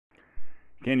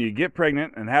Can you get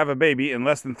pregnant and have a baby in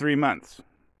less than 3 months?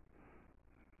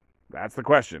 That's the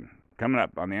question coming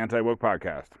up on the Anti-Woke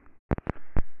Podcast.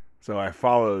 So I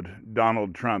followed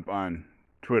Donald Trump on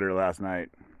Twitter last night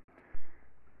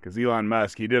because Elon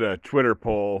Musk, he did a Twitter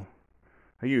poll.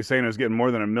 I think he was saying it was getting more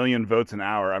than 1 million votes an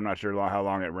hour. I'm not sure how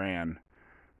long it ran,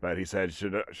 but he said,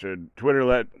 should Twitter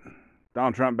let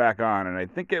Donald Trump back on? And I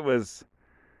think it was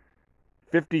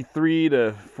 53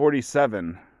 to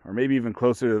 47, or maybe even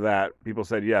closer to that. People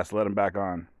said, yes, let him back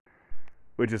on,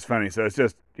 which is funny. So it's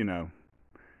just,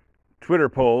 Twitter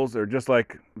polls are just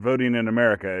like voting in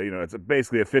America. It's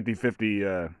basically a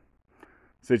 50-50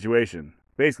 situation.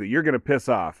 Basically, you're going to piss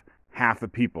off half the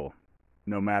people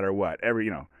no matter what.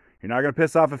 You're not going to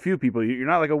piss off a few people. You're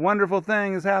not like a wonderful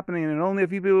thing is happening and only a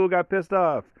few people got pissed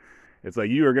off. It's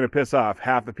like you are going to piss off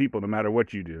half the people no matter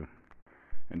what you do.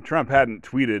 And Trump hadn't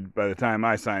tweeted by the time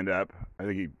I signed up. I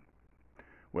think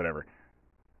whatever.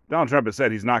 Donald Trump has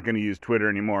said he's not going to use Twitter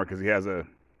anymore because he has a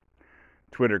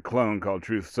Twitter clone called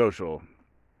Truth Social.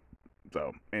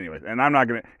 So, anyways, and I'm not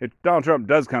going to, if Donald Trump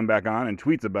does come back on and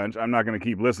tweets a bunch, I'm not going to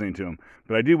keep listening to him.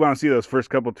 But I do want to see those first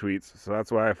couple tweets, so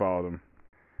that's why I followed him.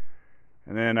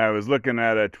 And then I was looking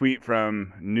at a tweet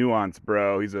from Nuance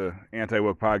Bro. He's a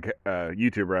anti-woke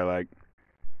YouTuber I like.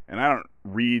 And I don't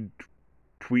read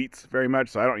tweets very much,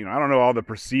 so I don't know all the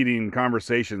preceding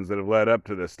conversations that have led up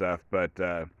to this stuff. But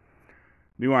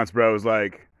Nuance Bro was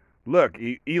like, look,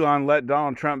 Elon let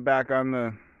Donald Trump back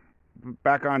on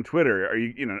Twitter. Are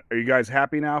you guys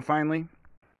happy now finally?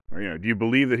 Or do you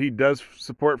believe that he does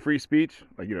support free speech?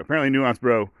 Apparently Nuance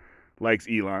Bro likes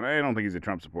Elon. I don't think he's a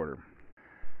Trump supporter.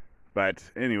 But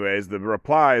anyways, the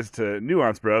replies to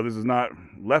Nuance Bro, this is not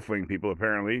left-wing people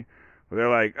apparently, but they're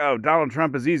like, oh, Donald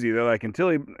Trump is easy. They're like, until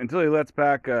he lets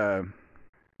back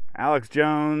Alex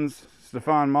Jones,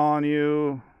 Stefan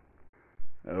Molyneux,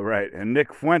 and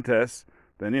Nick Fuentes,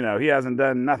 then he hasn't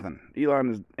done nothing.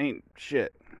 Elon ain't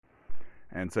shit.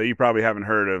 And so you probably haven't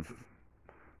heard of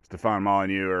Stefan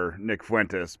Molyneux or Nick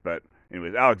Fuentes, but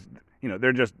anyways, Alex,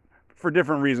 they're just, for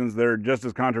different reasons, they're just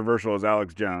as controversial as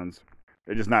Alex Jones.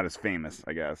 They're just not as famous,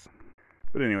 I guess.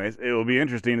 But anyways, it will be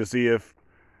interesting to see if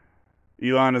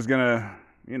Elon is going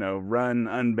to, run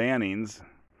unbannings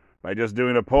by just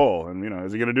doing a poll. And,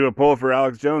 is he going to do a poll for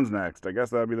Alex Jones next? I guess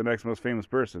that would be the next most famous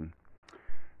person.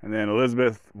 And then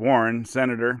Elizabeth Warren,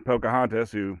 Senator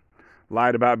Pocahontas, who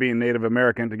lied about being Native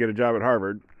American to get a job at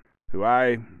Harvard, who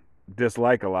I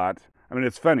dislike a lot. I mean,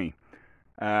 it's funny.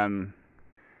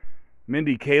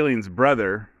 Mindy Kaling's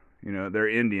brother, they're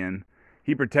Indian.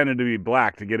 He pretended to be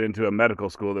black to get into a medical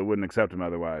school that wouldn't accept him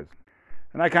otherwise.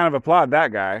 And I kind of applaud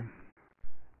that guy.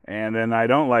 And then I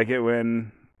don't like it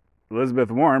when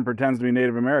Elizabeth Warren pretends to be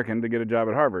Native American to get a job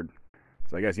at Harvard.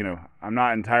 So I guess, I'm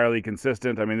not entirely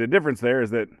consistent. I mean, the difference there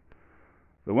is that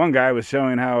the one guy was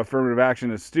showing how affirmative action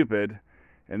is stupid.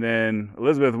 And then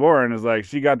Elizabeth Warren is like,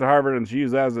 she got to Harvard and she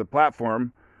used that as a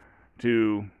platform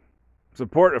to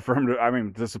support affirmative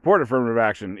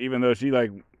action, even though she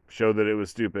showed that it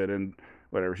was stupid and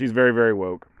whatever. She's very, very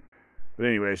woke. But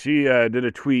anyway, she did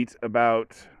a tweet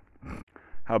about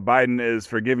how Biden is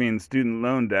forgiving student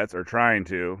loan debts, or trying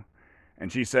to. And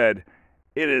she said,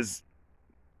 it is,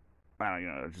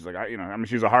 she's like,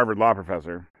 she's a Harvard law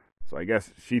professor. So I guess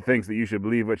she thinks that you should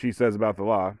believe what she says about the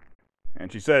law.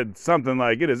 And she said something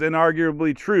like, it is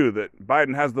inarguably true that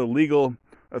Biden has the legal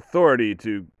authority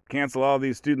to cancel all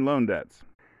these student loan debts.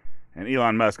 And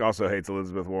Elon Musk also hates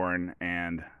Elizabeth Warren,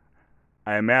 and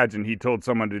I imagine he told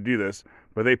someone to do this,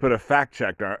 but they put a fact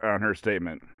check on her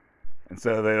statement. And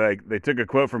so they took a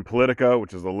quote from Politico,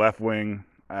 which is a left-wing,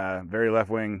 very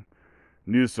left-wing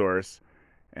news source,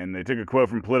 and they took a quote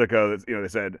from Politico that, they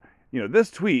said,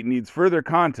 this tweet needs further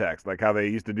context, like how they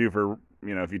used to do for,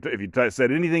 if you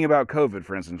said anything about COVID,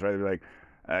 for instance, right? They're like,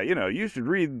 you should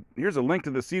read, here's a link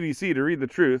to the CDC to read the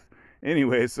truth.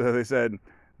 Anyway, so they said,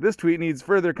 this tweet needs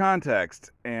further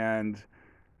context. And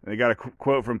they got a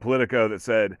quote from Politico that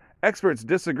said, experts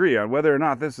disagree on whether or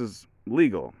not this is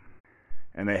legal.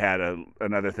 And they had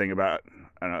another thing about,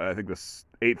 I think the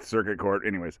 8th Circuit Court.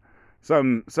 Anyways,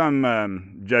 some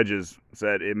judges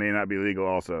said it may not be legal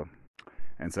also.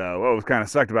 And so what was kind of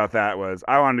sucked about that was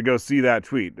I wanted to go see that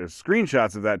tweet. There's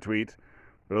screenshots of that tweet,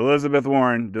 but Elizabeth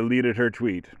Warren deleted her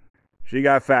tweet. She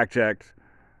got fact-checked.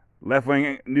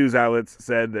 Left-wing news outlets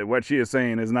said that what she is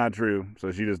saying is not true,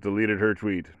 so she just deleted her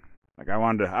tweet. Like I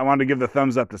wanted to give the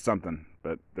thumbs up to something,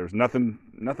 but there's nothing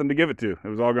to give it to. It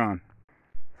was all gone.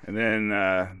 And then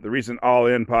the recent All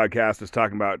In podcast is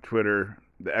talking about Twitter,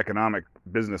 the economic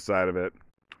business side of it.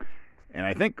 And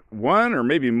I think one or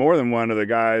maybe more than one of the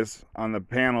guys on the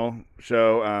panel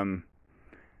show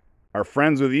are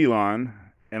friends with Elon.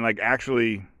 and like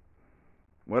actually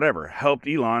whatever helped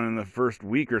Elon in the first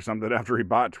week or something after he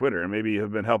bought Twitter, and maybe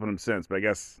have been helping him since. But I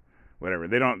guess whatever,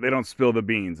 they don't spill the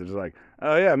beans. It's just like,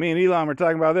 oh yeah, me and Elon were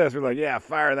talking about this. We're like, yeah,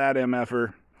 fire that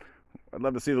MFer. I'd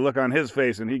love to see the look on his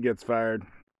face when he gets fired.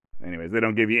 Anyways, they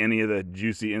don't give you any of the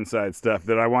juicy inside stuff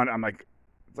that I want. I'm like,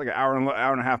 it's like an hour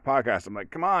and a half podcast. I'm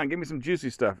like, come on, give me some juicy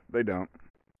stuff. They don't.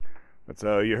 But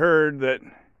so you heard that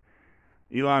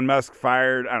Elon Musk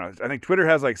fired, I don't know, I think Twitter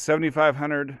has like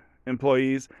 7,500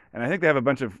 employees, and I think they have a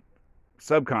bunch of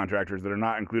subcontractors that are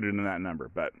not included in that number.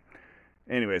 But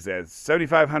anyways, they had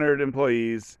 7,500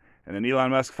 employees, and then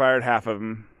Elon Musk fired half of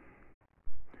them,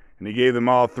 and he gave them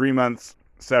all 3 months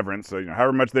severance. So,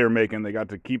 however much they were making, they got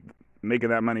to keep making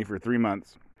that money for 3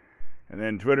 months. And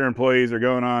then Twitter employees are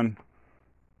going on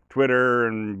Twitter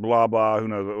and blah, blah, who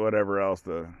knows, whatever else,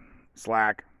 the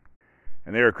Slack.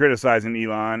 And they were criticizing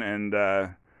Elon, and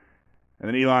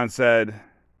then Elon said,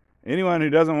 anyone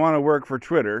who doesn't want to work for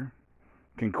Twitter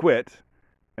can quit,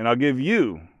 and I'll give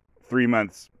you 3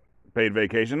 months paid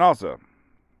vacation also.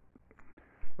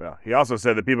 Well, he also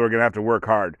said that people are going to have to work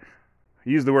hard.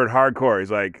 He used the word hardcore.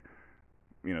 He's like,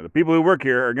 the people who work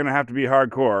here are going to have to be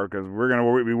hardcore because we're going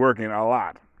to be working a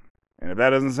lot. And if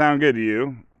that doesn't sound good to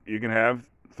you, you can have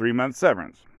 3 months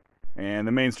severance. And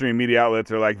the mainstream media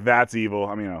outlets are like, that's evil.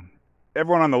 I mean,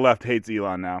 everyone on the left hates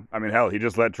Elon now. I mean, hell, he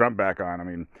just let Trump back on. I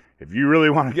mean, if you really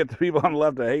want to get the people on the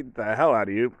left to hate the hell out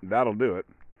of you, that'll do it.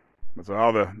 But so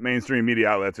all the mainstream media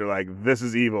outlets are like, this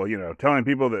is evil, telling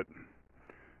people that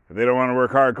if they don't want to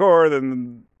work hardcore,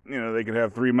 then, they can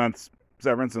have 3 months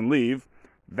severance and leave.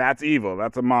 That's evil.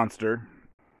 That's a monster.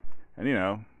 And,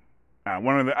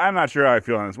 I'm not sure how I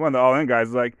feel on this. One of the all-in guys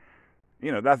is like,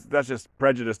 that's just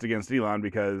prejudiced against Elon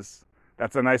because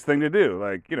that's a nice thing to do.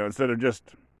 Like, instead of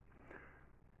just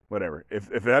whatever.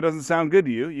 If that doesn't sound good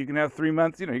to you, you can have 3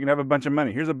 months, you can have a bunch of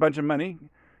money. Here's a bunch of money.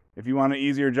 If you want an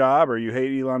easier job or you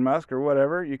hate Elon Musk or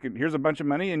whatever, here's a bunch of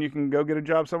money and you can go get a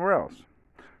job somewhere else.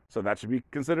 So that should be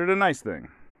considered a nice thing.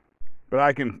 But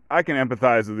I can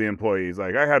empathize with the employees.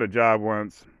 Like, I had a job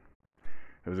once.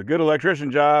 It was a good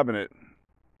electrician job, and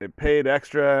it paid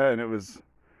extra, and it was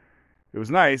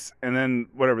nice. And then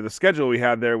whatever, the schedule we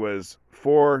had there was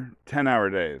 4 10-hour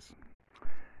days.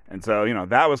 And so,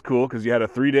 that was cool because you had a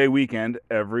 3-day weekend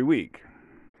every week.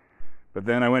 But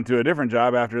then I went to a different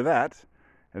job after that,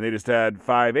 and they just had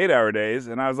 5 8-hour days.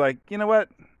 And I was like, you know what?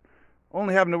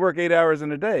 Only having to work 8 hours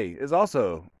in a day is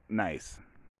also nice.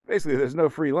 Basically, there's no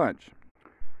free lunch.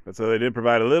 But so they did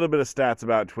provide a little bit of stats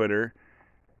about Twitter.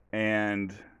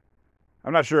 And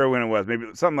I'm not sure when it was. Maybe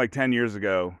something like 10 years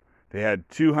ago, they had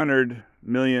 200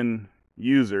 million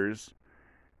users,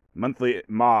 monthly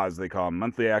MAUs, they call them,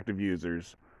 monthly active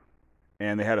users.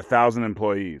 And they had 1,000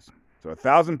 employees. So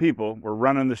 1,000 people were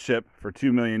running the ship for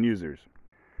 2 million users.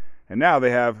 And now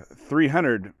they have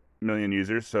 300 million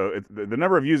users. So the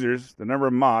number of users, the number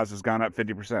of MAUs has gone up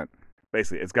 50%.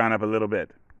 Basically, it's gone up a little bit.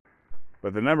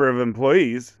 But the number of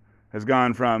employees has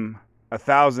gone from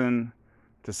 1,000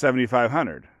 to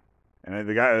 7,500. And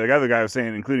the other guy was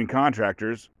saying, including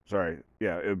contractors, it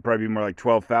would probably be more like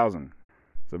 12,000.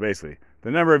 So basically, the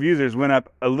number of users went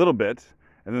up a little bit,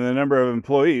 and then the number of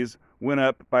employees went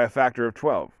up by a factor of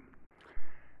 12.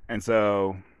 And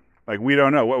so, like, we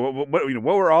don't know.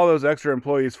 What were all those extra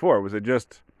employees for? Was it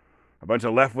just a bunch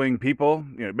of left-wing people?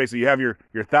 Basically, you have your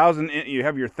 1,000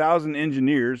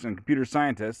 engineers and computer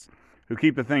scientists who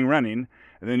keep the thing running,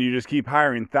 and then you just keep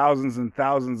hiring thousands and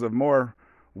thousands of more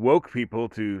woke people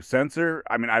to censor.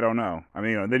 I mean, I don't know. I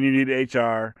mean, then you need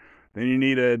HR, then you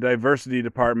need a diversity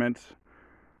department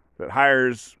that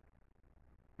hires,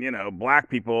 black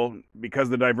people because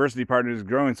the diversity department is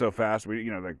growing so fast.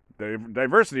 The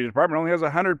diversity department only has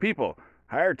 100 people.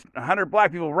 Hire 100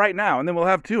 black people right now, and then we'll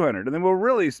have 200, and then we'll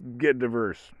really get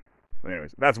diverse.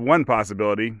 Anyways, that's one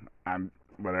possibility. I'm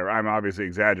obviously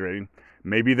exaggerating.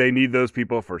 Maybe they need those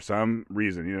people for some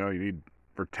reason. You need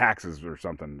for taxes or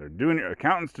something. They're doing your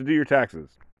accountants to do your taxes.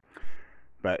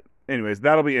 But anyways,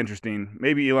 that'll be interesting.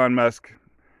 Maybe Elon Musk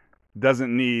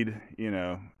doesn't need,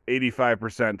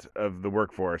 85% of the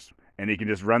workforce, and he can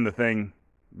just run the thing.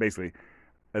 Know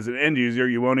as an end user,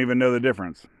 you won't even know the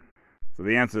difference. So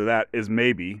the answer to that is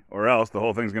maybe, or else the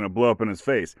whole thing's going to blow up in his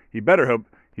face. He better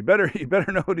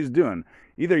know what he's doing.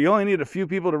 Either you only need a few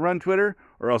people to run Twitter,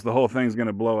 or else the whole thing's going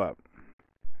to blow up.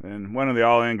 And one of the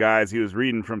all-in guys, he was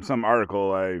reading from some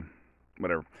article.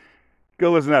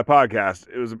 Go listen to that podcast.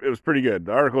 It was pretty good.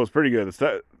 The article was pretty good.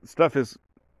 The stuff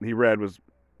he read was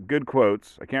good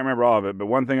quotes. I can't remember all of it, but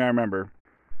one thing I remember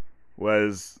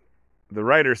was the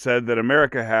writer said that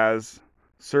America has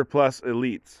surplus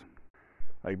elites.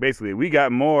 Like, basically, we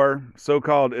got more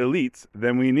so-called elites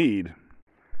than we need.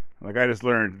 Like I just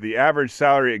learned, the average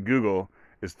salary at Google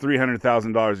is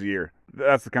 $300,000 a year.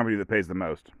 That's the company that pays the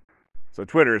most. So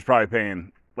Twitter is probably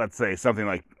paying, let's say, something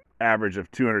like average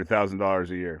of $200,000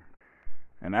 a year.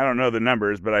 And I don't know the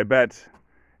numbers, but I bet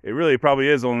it really probably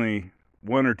is only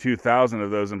 1,000 or 2,000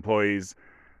 of those employees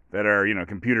that are,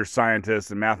 computer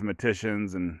scientists and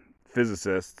mathematicians and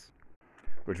physicists,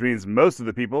 which means most of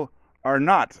the people are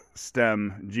not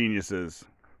STEM geniuses.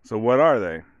 So what are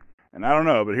they? And I don't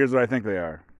know, but here's what I think they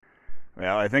are.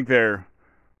 Well, I think they're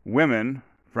women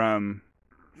from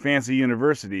fancy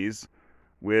universities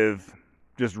with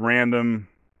just random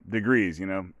degrees,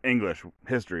 English,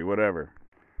 history, whatever.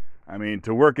 I mean,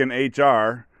 to work in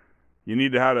HR, you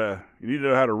need to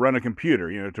know how to run a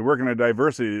computer. To work in a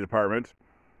diversity department,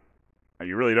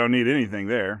 you really don't need anything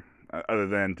there other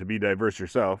than to be diverse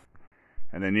yourself.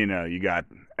 And then, you got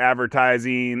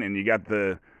advertising, and you got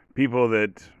the people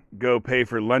that go pay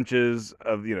for lunches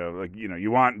of,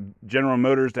 you want General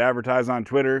Motors to advertise on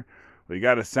Twitter. Well, you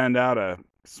got to send out a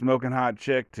smoking hot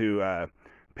chick to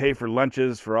pay for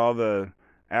lunches for all the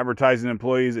advertising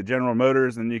employees at General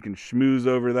Motors, and you can schmooze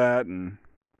over that. And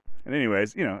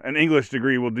anyways, an English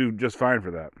degree will do just fine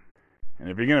for that. And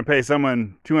if you're going to pay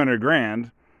someone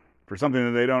 $200,000 for something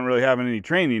that they don't really have any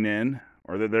training in,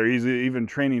 or that there is even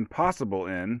training possible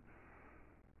in,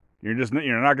 you're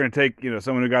not going to take,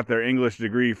 someone who got their English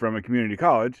degree from a community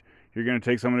college. You're going to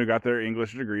take someone who got their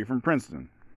English degree from Princeton.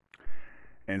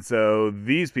 And so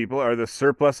these people are the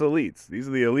surplus elites. These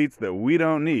are the elites that we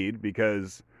don't need,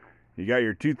 because you got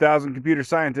your 2,000 computer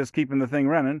scientists keeping the thing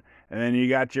running, and then you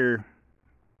got your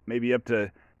maybe up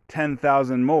to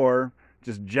 10,000 more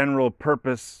just general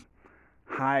purpose,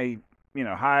 high,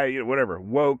 whatever,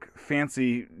 woke,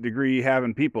 fancy degree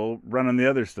having people running the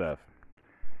other stuff.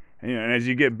 And as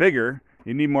you get bigger,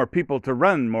 you need more people to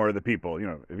run more of the people.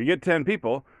 If you get 10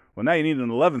 people, well, now you need an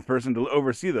 11th person to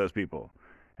oversee those people.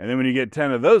 And then when you get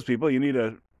 10 of those people, you need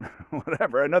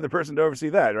another person to oversee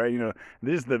that, right?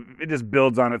 It just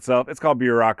builds on itself. It's called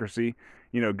bureaucracy.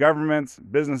 Governments,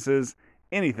 businesses,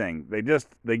 anything,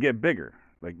 they get bigger.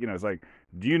 It's like,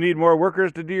 do you need more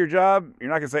workers to do your job? You're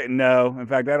not going to say, no. In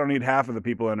fact, I don't need half of the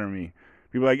people under me.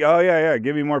 People are like, oh, yeah,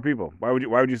 give me more people. Why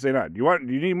would you say not? Do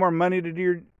you need more money to do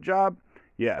your job?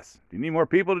 Yes. Do you need more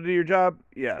people to do your job?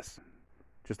 Yes.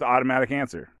 Just the automatic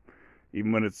answer,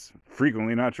 even when it's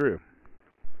frequently not true.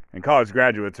 And college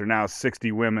graduates are now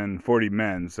 60 women, 40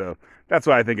 men. So that's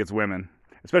why I think it's women,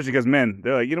 especially because men,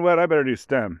 they're like, you know what? I better do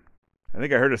STEM. I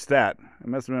think I heard a stat. It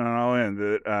must have been on All In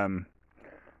that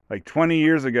like 20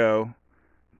 years ago,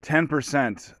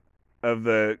 10% of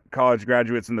the college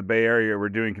graduates in the Bay Area were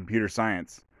doing computer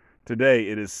science. Today,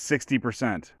 it is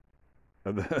 60%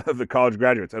 of the college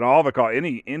graduates at all the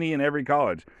any and every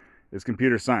college is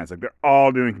computer science. Like, they're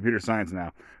all doing computer science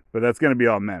now, but that's going to be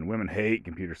all men. Women hate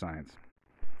computer science.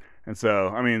 And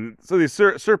so, so these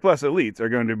surplus elites are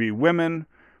going to be women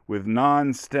with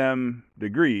non-STEM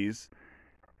degrees,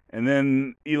 and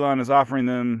then Elon is offering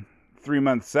them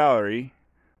 3-month salary,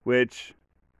 which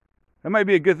that might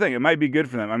be a good thing. It might be good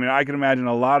for them. I can imagine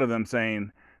a lot of them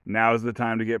saying, now is the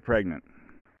time to get pregnant.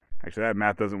 Actually, that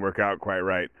math doesn't work out quite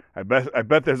right. I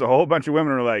bet there's a whole bunch of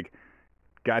women who are like,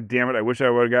 God damn it, I wish I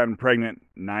would have gotten pregnant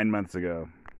 9 months ago.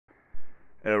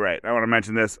 Oh, right, I want to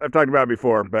mention this. I've talked about it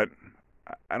before, but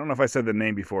I don't know if I said the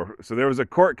name before. So there was a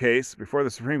court case before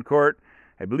the Supreme Court,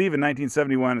 I believe in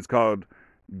 1971. It's called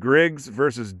Griggs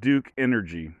versus Duke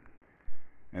Energy.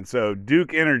 And so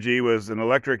Duke Energy was an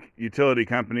electric utility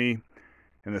company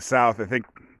in the South, I think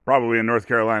probably in North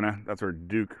Carolina. That's where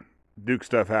Duke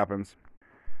stuff happens.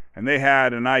 And they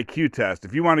had an IQ test.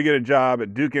 If you want to get a job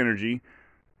at Duke Energy,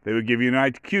 they would give you an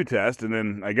IQ test, and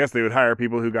then I guess they would hire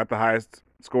people who got the highest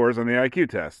scores on the IQ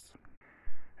tests.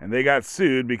 And they got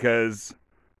sued because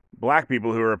black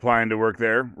people who were applying to work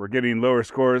there were getting lower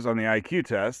scores on the IQ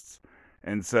tests.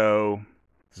 And so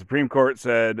the Supreme Court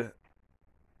said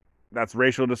that's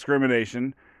racial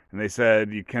discrimination. And they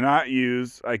said you cannot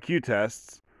use IQ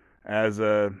tests as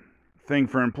a thing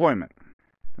for employment.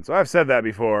 And so I've said that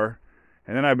before.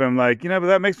 And then I've been like, but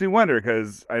that makes me wonder,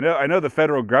 because I know the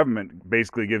federal government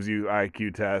basically gives you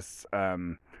IQ tests.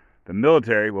 The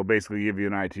military will basically give you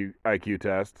an IQ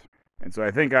test. And so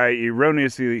I think I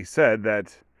erroneously said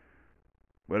that,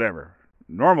 whatever,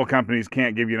 normal companies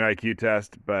can't give you an IQ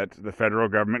test, but the federal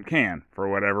government can, for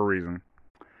whatever reason.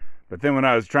 But then when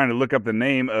I was trying to look up the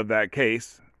name of that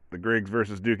case, the Griggs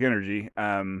versus Duke Energy,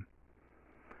 I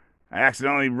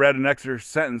accidentally read an extra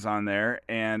sentence on there,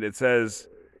 and it says,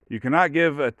 you cannot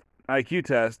give an IQ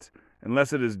test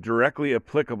unless it is directly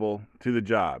applicable to the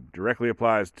job, directly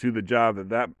applies to the job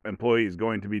that employee is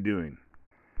going to be doing.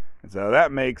 And so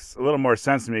that makes a little more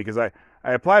sense to me, because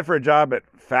I applied for a job at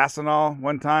Fastenal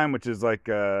one time, which is like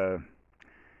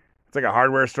it's like a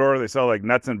hardware store. They sell like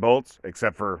nuts and bolts,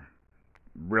 except for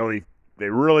they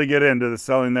really get into the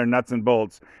selling their nuts and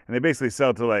bolts, and they basically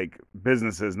sell to like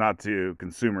businesses, not to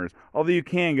consumers. Although you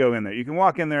can go in there, you can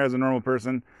walk in there as a normal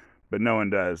person, but no one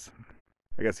does.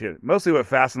 I guess here, mostly what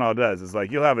Fastenal does is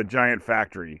like you'll have a giant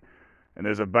factory, and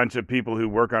there's a bunch of people who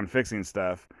work on fixing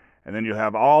stuff, and then you'll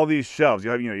have all these shelves.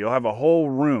 You'll have a whole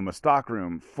room, a stock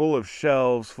room, full of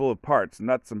shelves, full of parts,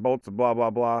 nuts and bolts, and blah blah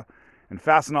blah. And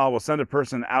Fastenal will send a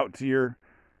person out to your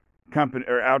company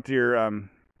or out to your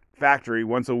factory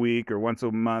once a week or once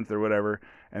a month or whatever,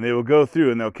 and they will go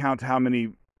through and they'll count how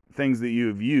many things that you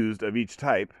have used of each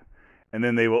type, and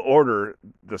then they will order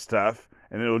the stuff,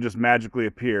 and it will just magically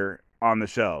appear on the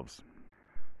shelves.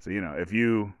 So if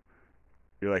you're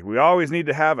like, we always need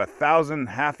to have 1,000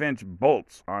 half-inch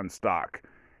bolts on stock,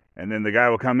 and then the guy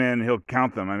will come in and he'll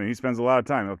count them. I mean, he spends a lot of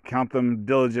time. He'll count them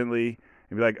diligently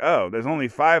and be like, oh, there's only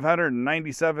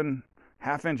 597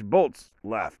 half-inch bolts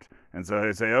left. And so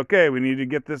they say, okay, we need to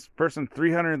get this person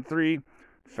 303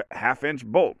 half-inch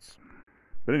bolts.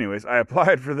 But anyways, I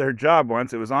applied for their job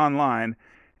once. It was online,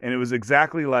 and it was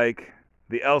exactly like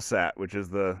the LSAT, which is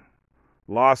the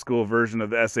law school version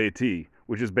of the SAT,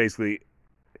 which is basically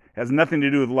has nothing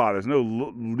to do with law. There's no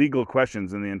legal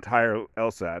questions in the entire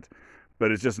LSAT,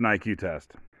 but it's just an IQ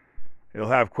test. It'll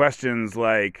have questions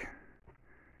like,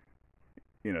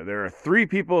 there are 3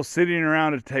 people sitting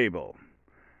around a table.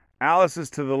 Alice is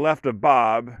to the left of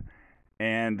Bob,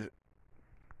 and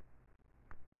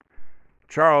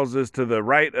Charles is to the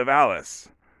right of Alice.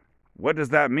 What does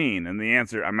that mean? And the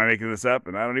answer, I'm not making this up,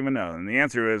 and I don't even know. And the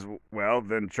answer is, well,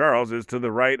 then Charles is to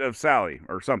the right of Sally,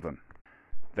 or something.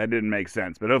 That didn't make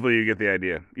sense, but hopefully you get the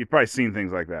idea. You've probably seen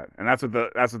things like that, and that's what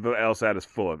the LSAT is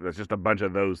full of. It's just a bunch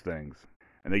of those things,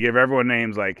 and they give everyone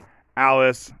names like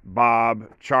Alice, Bob,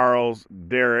 Charles,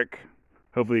 Derek.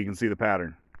 Hopefully you can see the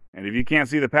pattern. And if you can't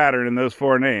see the pattern in those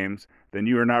 4 names, then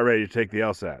you are not ready to take the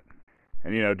LSAT.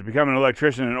 And to become an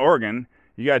electrician in Oregon,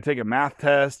 you got to take a math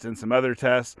test and some other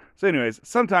tests. So anyways,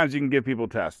 sometimes you can give people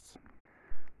tests,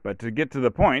 but to get to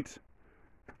the point,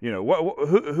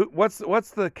 what's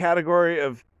the category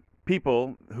of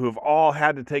people who have all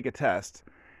had to take a test,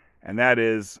 and that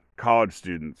is college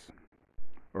students,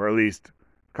 or at least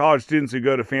college students who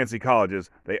go to fancy colleges.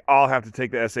 They all have to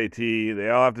take the SAT. They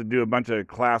all have to do a bunch of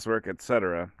classwork,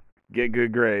 etc., get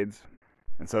good grades.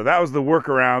 And so that was the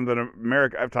workaround that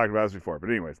America, I've talked about this before, but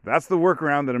anyways, that's the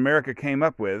workaround that America came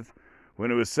up with when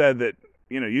it was said that,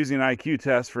 using an IQ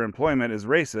test for employment is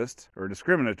racist or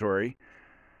discriminatory.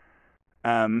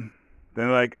 Then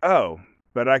they're like, oh,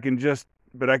 but I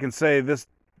can say this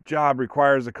job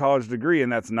requires a college degree and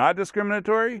that's not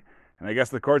discriminatory? And I guess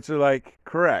the courts are like,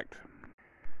 correct.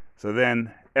 So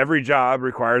then every job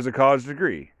requires a college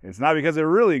degree. It's not because it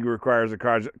really requires a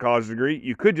college degree.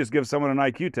 You could just give someone an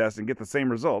IQ test and get the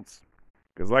same results.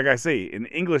 Because like I say, an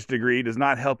English degree does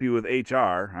not help you with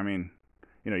HR. I mean,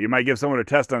 you might give someone a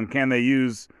test on can they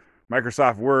use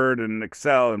Microsoft Word and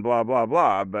Excel and blah, blah,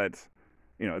 blah. But,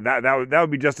 that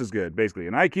would be just as good, basically.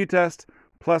 An IQ test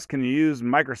plus can you use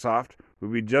Microsoft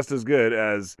would be just as good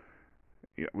as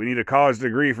we need a college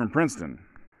degree from Princeton.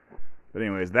 But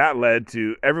anyways, that led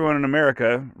to everyone in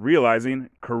America realizing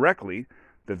correctly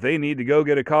that they need to go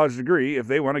get a college degree if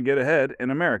they want to get ahead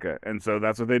in America. And so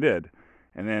that's what they did.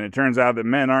 And then it turns out that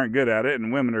men aren't good at it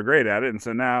and women are great at it. And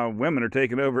so now women are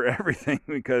taking over everything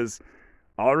because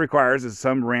all it requires is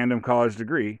some random college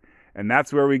degree. And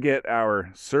that's where we get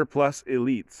our surplus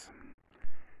elites.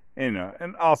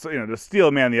 And also, to steel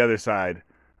a man the other side,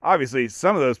 obviously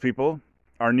some of those people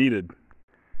are needed.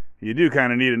 You do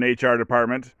kind of need an HR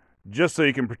department just so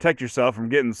you can protect yourself from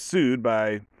getting sued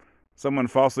by someone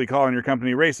falsely calling your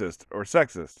company racist or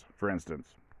sexist, for instance.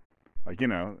 Here's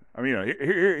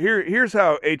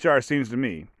how HR seems to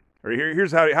me, or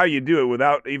here's how you do it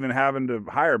without even having to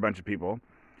hire a bunch of people.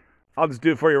 I'll just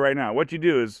do it for you right now. What you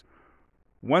do is,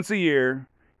 once a year,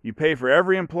 you pay for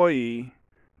every employee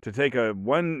to take a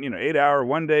 8-hour,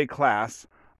 1-day class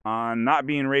on not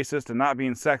being racist and not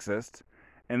being sexist.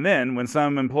 And then when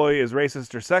some employee is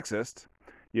racist or sexist,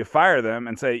 you fire them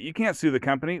and say, you can't sue the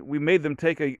company. We made them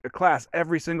take a class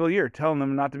every single year telling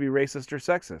them not to be racist or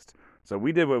sexist. So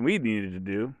we did what we needed to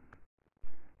do.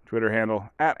 Twitter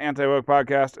handle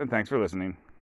 @AntiWokePodcast, and thanks for listening.